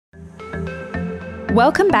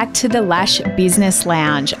Welcome back to the Lash Business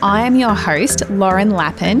Lounge. I am your host, Lauren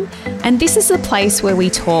Lappin, and this is the place where we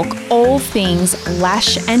talk all things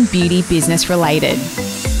lash and beauty business related.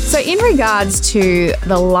 So in regards to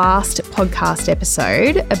the last podcast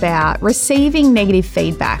episode about receiving negative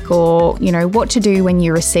feedback, or, what to do when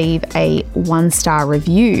you receive a 1-star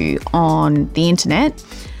review on the internet,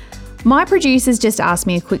 my producers just asked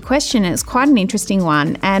me a quick question. It's quite an interesting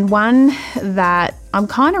one, and one that I'm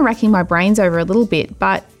kind of racking my brains over a little bit,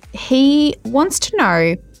 but he wants to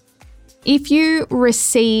know, if you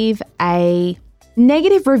receive a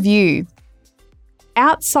negative review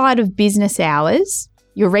outside of business hours,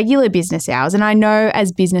 your regular business hours, and I know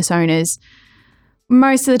as business owners,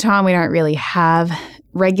 most of the time we don't really have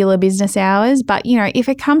regular business hours, but if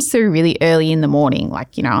it comes through really early in the morning,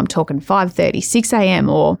 like, I'm talking 5:30, 6 a.m.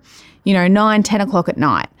 or 9, 10 o'clock at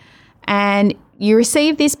night, and you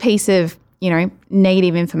receive this piece of,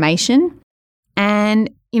 negative information, and,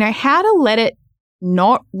 how to let it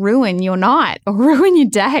not ruin your night or ruin your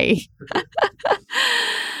day.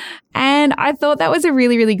 And I thought that was a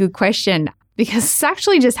really, really good question, because it's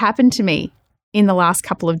actually just happened to me in the last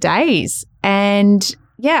couple of days. And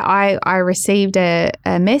yeah, I received a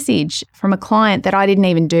message from a client that I didn't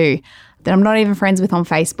even do, that I'm not even friends with on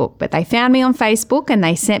Facebook, but they found me on Facebook and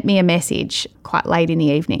they sent me a message quite late in the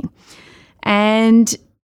evening. And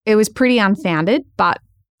it was pretty unfounded, but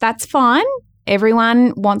that's fine.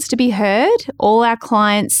 Everyone wants to be heard. All our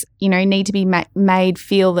clients, need to be made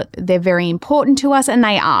feel that they're very important to us, and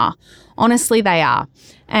they are. Honestly, they are.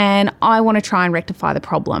 And I want to try and rectify the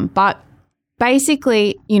problem. But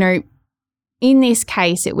basically, in this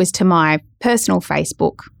case, it was to my personal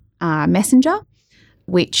Facebook Messenger,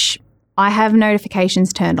 which I have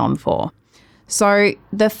notifications turned on for. So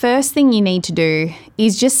the first thing you need to do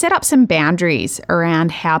is just set up some boundaries around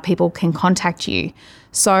how people can contact you.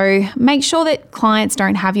 So make sure that clients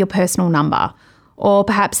don't have your personal number, or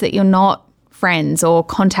perhaps that you're not friends or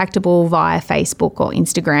contactable via Facebook or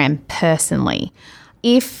Instagram personally.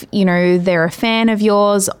 If, they're a fan of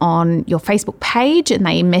yours on your Facebook page and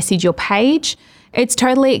they message your page, it's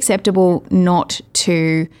totally acceptable not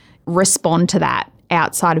to respond to that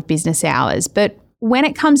outside of business hours. But when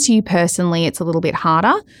it comes to you personally, it's a little bit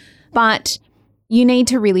harder, but you need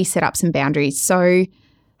to really set up some boundaries. So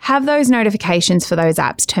have those notifications for those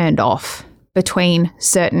apps turned off between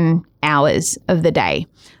certain hours of the day,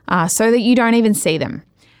 so that you don't even see them.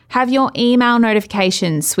 Have your email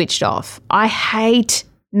notifications switched off. I hate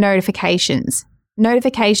notifications.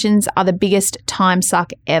 Notifications are the biggest time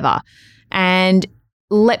suck ever. And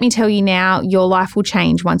let me tell you now, your life will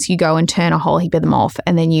change once you go and turn a whole heap of them off,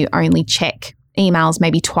 and then you only check emails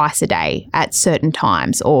maybe twice a day at certain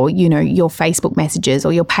times, or, your Facebook messages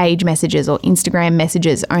or your page messages or Instagram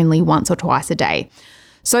messages only once or twice a day.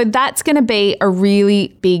 So that's going to be a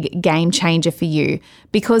really big game changer for you,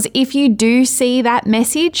 because if you do see that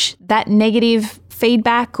message, that negative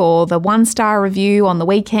feedback or the 1-star review on the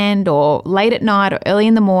weekend or late at night or early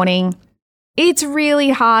in the morning, it's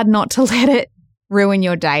really hard not to let it ruin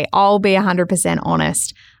your day. I'll be 100%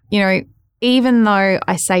 honest. Even though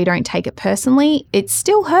I say don't take it personally, it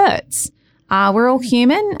still hurts. We're all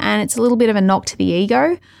human, and it's a little bit of a knock to the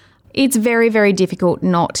ego. It's very, very difficult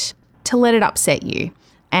not to let it upset you.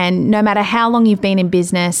 And no matter how long you've been in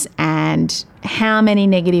business and how many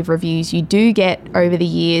negative reviews you do get over the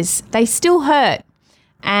years, they still hurt.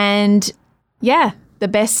 And yeah, the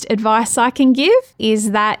best advice I can give is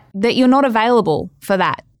that you're not available for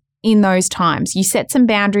that in those times. You set some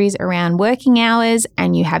boundaries around working hours,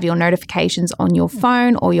 and you have your notifications on your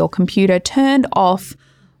phone or your computer turned off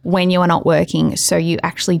when you are not working, so you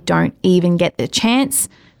actually don't even get the chance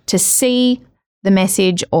to see the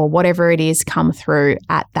message or whatever it is come through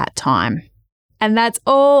at that time. And that's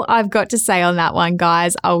all I've got to say on that one,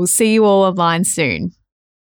 guys. I will see you all online soon.